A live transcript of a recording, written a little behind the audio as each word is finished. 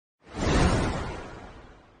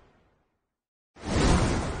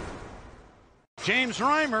James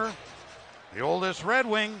Reimer, the oldest Red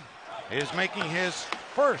Wing, is making his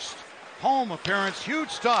first home appearance. Huge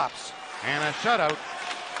stops and a shutout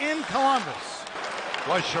in Columbus.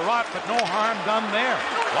 Was Sherratt, but no harm done there.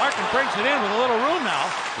 Larkin brings it in with a little room now.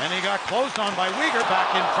 Then he got closed on by Weegar. Back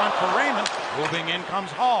in front for Raymond. Moving in comes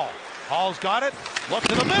Hall. Hall's got it. Look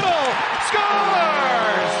to the middle.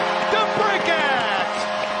 Scores! DeBrincat!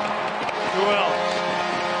 Who else?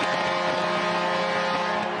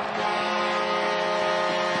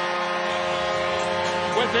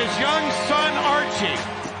 With his young son, Archie.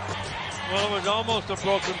 Well, it was almost a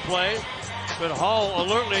broken play, but Hall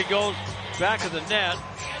alertly goes back of the net,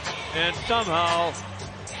 and somehow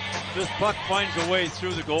this puck finds a way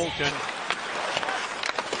through the goaltender.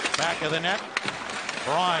 Back of the net.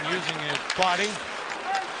 Braun using his body.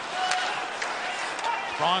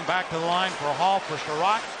 Strong back to the line for Hall for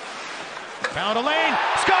Sherratt. Found a lane.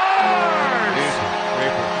 Scores!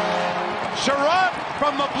 Sherratt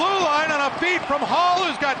from the blue line on a feed from Hall,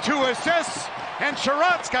 who's got 2 assists, and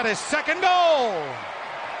Sherratt's got his second goal.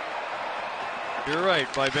 You're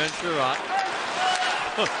right, by Ben Sherratt.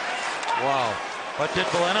 Wow. But did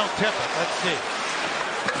Boleno tip it? Let's see.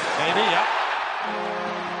 Maybe, yeah.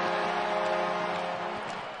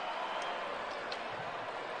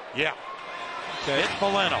 Yeah. Okay. It's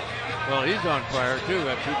Boleno. Well, he's on fire, too.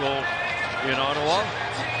 Got 2 goals in Ottawa.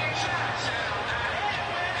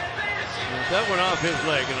 If that went off his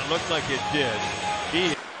leg, and it looked like it did,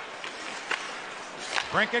 he...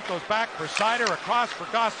 Brinkett goes back for Sider, across for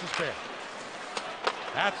Gostisbehere.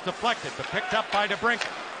 That's deflected, but picked up by DeBrincat.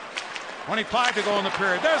 25 to go in the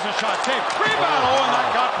period. There's a shot saved. Rebound! Oh, and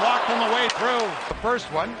that got blocked on the way through. The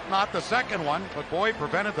first one, not the second one, but boy,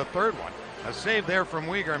 prevented the third one. A save there from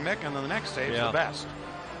Weegar and Mick, and then the next save's the best.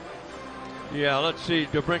 Yeah, let's see.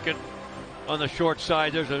 DeBrincat on the short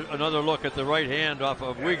side. There's another look at the right hand off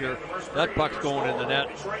of Weegar. That puck's going in the net.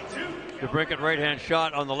 DeBrincat right hand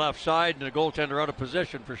shot on the left side, and the goaltender out of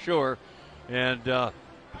position for sure. And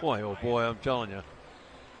boy, oh boy, I'm telling you.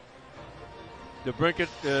 DeBrincat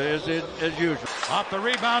is in as usual. Off the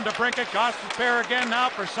rebound, DeBrincat. Gostisbehere again now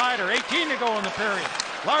for Sider. 18 to go in the period.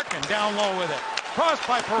 Larkin down low with it. Crossed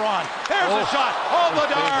by Perron. There's a shot. Oh,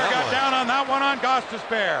 Vladar got down on that one on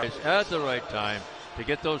Gostisbehere. At the right time to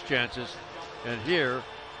get those chances. And here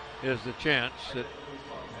is the chance that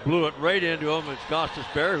blew it right into him. It's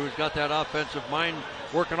Gostisbehere, who's got that offensive mind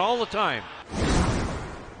working all the time.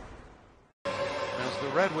 As the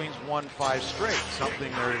Red Wings won 5 straight,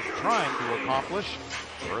 something they're trying to accomplish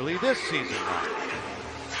early this season now.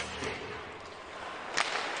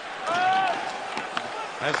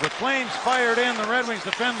 As the Flames fired in, the Red Wings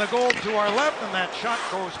defend the goal to our left, and that shot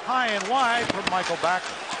goes high and wide from Michael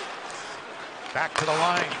Backer. Back to the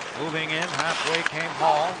line, moving in, halfway came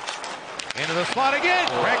Hall. Into the slot again,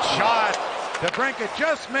 correct shot. DeBrincat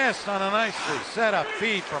just missed on a nicely set up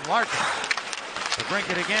feed from Larkin.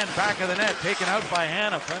 DeBrincat again, back of the net, taken out by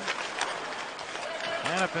Hanifin.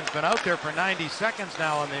 Hanifin's been out there for 90 seconds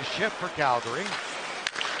now on this shift for Calgary.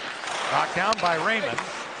 Knocked down by Raymond.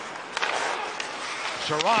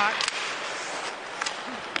 Sherratt,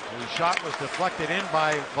 whose shot was deflected in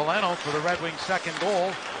by Boleno for the Red Wings' second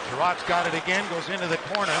goal. Sherratt's got it again, goes into the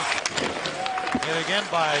corner. Hit again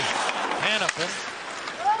by Hanifin.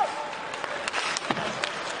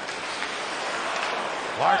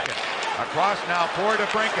 Larkin across now for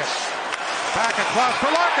DeBrincat. Back across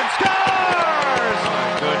for Larkin. Scores! Oh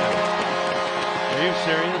my goodness. Are you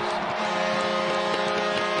serious?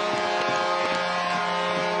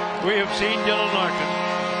 We have seen Dylan Larkin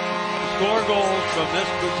score goals from this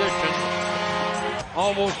position,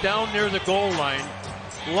 almost down near the goal line.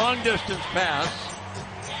 Long distance pass.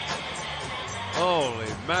 Holy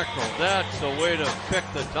mackerel, that's the way to pick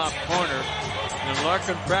the top corner. And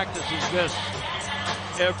Larkin practices this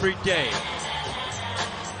every day.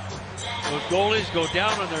 Those goalies go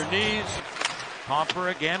down on their knees. Comfer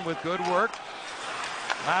again with good work.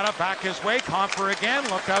 Latta back his way. Comfer again,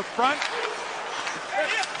 look out front.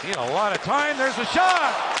 Need a lot of time. There's a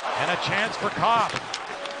shot and a chance for Kopp.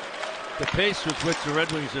 The pace with which the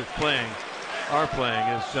Red Wings are playing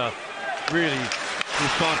is really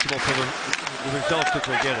responsible for the results that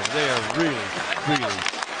they're getting. They are really, really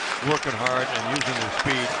working hard and using their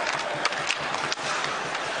speed.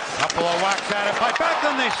 Couple of whacks at it by back,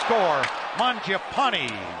 then they score.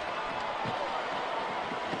 Mangiapane.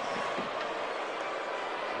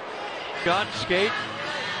 Shot, skate,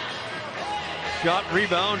 shot,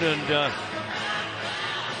 rebound, and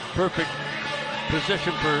perfect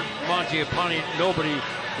position for Mangiapane. Nobody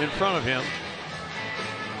in front of him.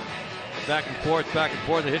 Back and forth, back and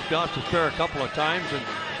forth. They hit Gostisbehere a couple of times, and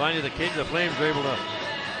finally the Flames were able to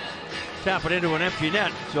tap it into an empty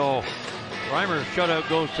net. So Reimer's shutout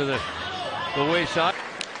goes to the wayside.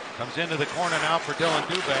 Comes into the corner now for Dylan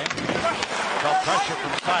Dubé. Felt pressure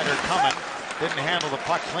from Sider coming. Didn't handle the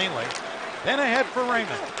puck cleanly. Then ahead for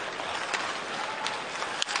Raymond.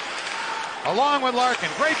 Along with Larkin.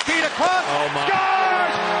 Great feed across. Oh my.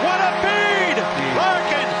 Scores! What a feed!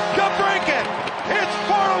 Larkin to break it. It's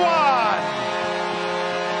 4-1.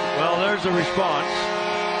 Well, there's the response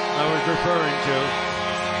I was referring to.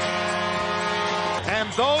 And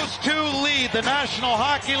those two lead the National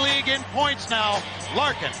Hockey League in points now.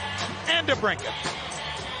 Larkin and DeBrincat.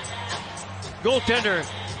 Goaltender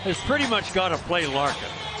has pretty much got to play Larkin.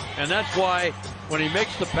 And that's why when he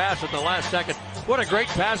makes the pass at the last second, what a great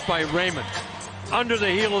pass by Raymond. Under the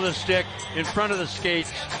heel of the stick, in front of the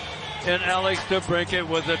skates. And Alex DeBrincat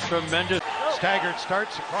with a tremendous... Staggered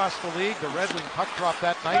starts across the league. The Red Wing puck drop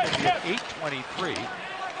that night will be at 8:23.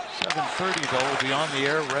 7:30 though will be on the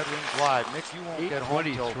air. Red Wings live. Nick, you won't get home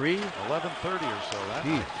until 11:30 or so. That's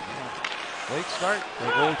late start.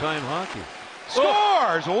 Like old time hockey.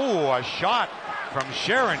 Scores! Oh, a shot from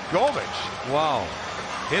Sharon Govich. Wow.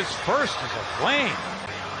 His first is a flame.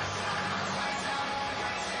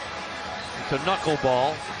 It's a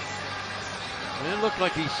knuckleball. And it looked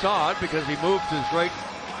like he saw it because he moved his right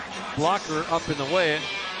blocker up in the way.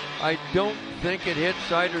 I don't think it hit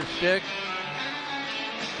Sider's stick.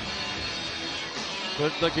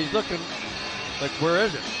 But like he's looking like, where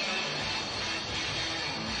is it?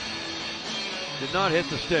 Did not hit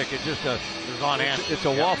the stick. It's just a, it's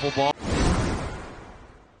a waffle ball.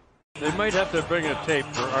 They might have to bring a tape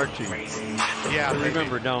for Archie. Yeah,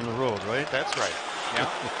 remember down the road, right? That's right. Yeah.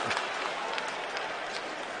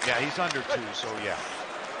 Yeah, he's under 2, so yeah.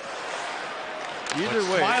 Either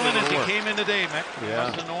way, smiling as he came in today, Mick. He Yeah.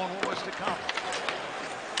 must have known what was to come.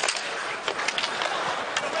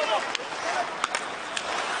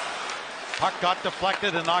 Puck got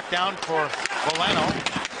deflected and knocked down for Veleno.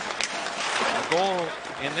 A goal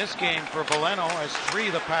in this game for Veleno has 3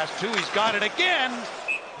 the past 2. He's got it again.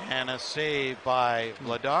 And a save by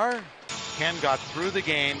Vladar. Ken got through the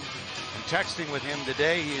game. And texting with him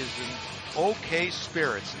today, he is in okay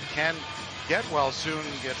spirits. And Ken, get well soon.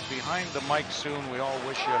 Get behind the mic soon. We all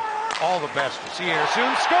wish you all the best. We'll see you here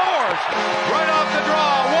soon. Scores! Right off the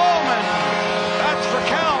draw. Wallman. That's for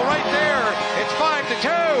Cal right there. It's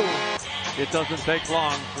 5-2. It doesn't take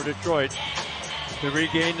long for Detroit to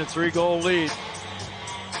regain the 3-goal lead.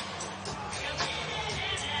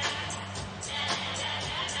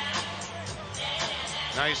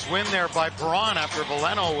 Nice win there by Perron after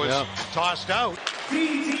Veleno was tossed out.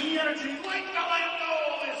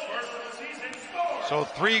 So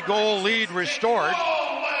 3-goal lead restored.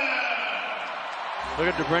 Look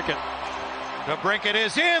at DeBrincat. DeBrincat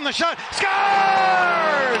is in. The shot.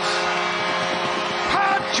 Scores!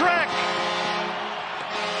 Hat-trick!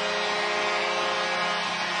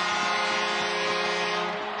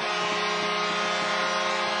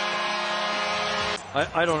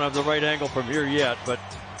 I don't have the right angle from here yet, but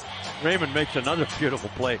Raymond makes another beautiful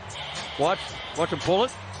play. Watch him pull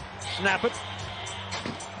it, snap it,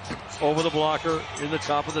 over the blocker in the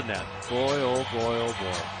top of the net. Boy, oh boy, oh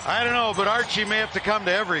boy. I don't know, but Archie may have to come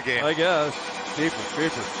to every game. I guess. Keeper.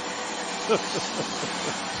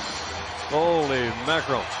 Holy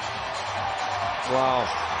mackerel. Wow.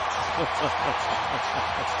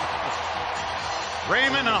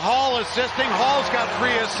 Raymond and Hall assisting. Hall's got 3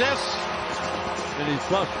 assists. And he's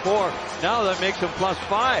 +4. Now that makes him +5.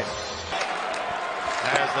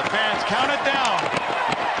 As the fans count it down.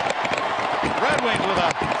 Red Wings with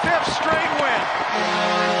a 5th straight win.